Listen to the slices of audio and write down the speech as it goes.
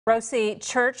Rosie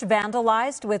Church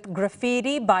vandalized with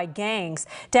graffiti by gangs.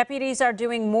 Deputies are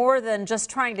doing more than just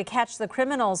trying to catch the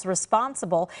criminals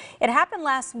responsible. It happened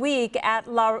last week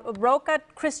at La Roca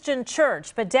Christian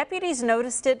Church, but deputies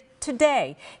noticed it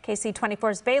today.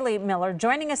 KC24's Bailey Miller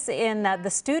joining us in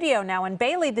the studio now. And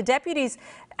Bailey, the deputies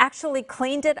actually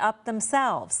cleaned it up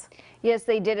themselves. Yes,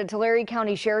 they did. A Tulare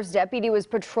County Sheriff's deputy was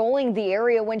patrolling the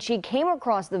area when she came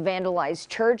across the vandalized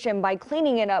church, and by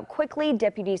cleaning it up quickly,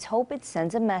 deputies hope it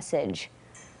sends a message.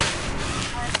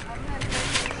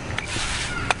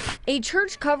 A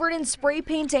church covered in spray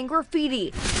paint and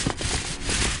graffiti.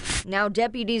 Now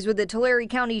deputies with the Tulare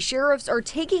County Sheriffs are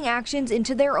taking actions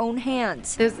into their own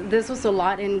hands. This was a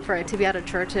lot, and for it to be at a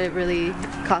church, it really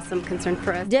caused some concern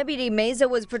for us. Deputy Meza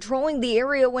was patrolling the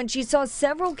area when she saw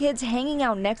several kids hanging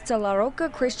out next to La Roca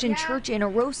Christian Church in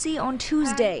Orosi on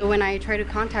Tuesday. When I tried to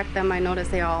contact them, I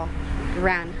noticed they all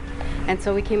ran. And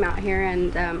so we came out here,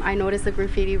 and I noticed the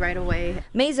graffiti right away.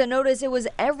 Meza noticed it was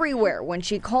everywhere. When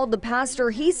she called the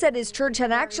pastor, he said his church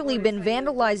had actually been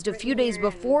vandalized a few days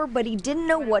before, but he didn't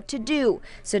know what to do.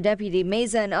 So Deputy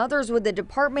Meza and others with the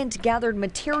department gathered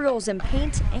materials and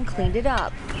paint and cleaned it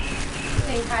up.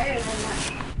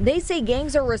 They say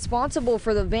gangs are responsible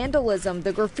for the vandalism.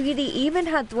 The graffiti even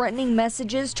had threatening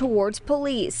messages towards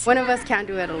police. One of us can't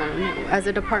do it alone. As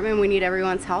a department, we need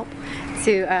everyone's help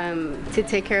to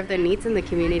take care of the needs in the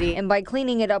community. And by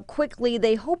cleaning it up quickly,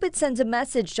 they hope it sends a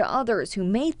message to others who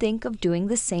may think of doing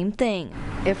the same thing.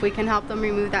 If we can help them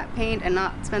remove that paint and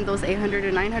not spend those $800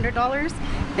 or $900,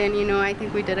 then I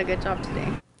think we did a good job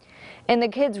today. And the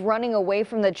kids running away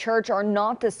from the church are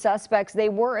not the suspects. They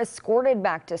were escorted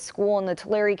back to school, and the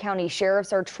Tulare County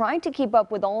Sheriffs are trying to keep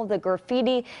up with all of the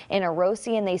graffiti in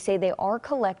Orosi, and they say they are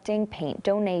collecting paint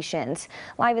donations.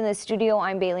 Live in the studio,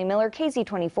 I'm Bailey Miller,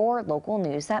 KC24, local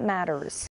news that matters.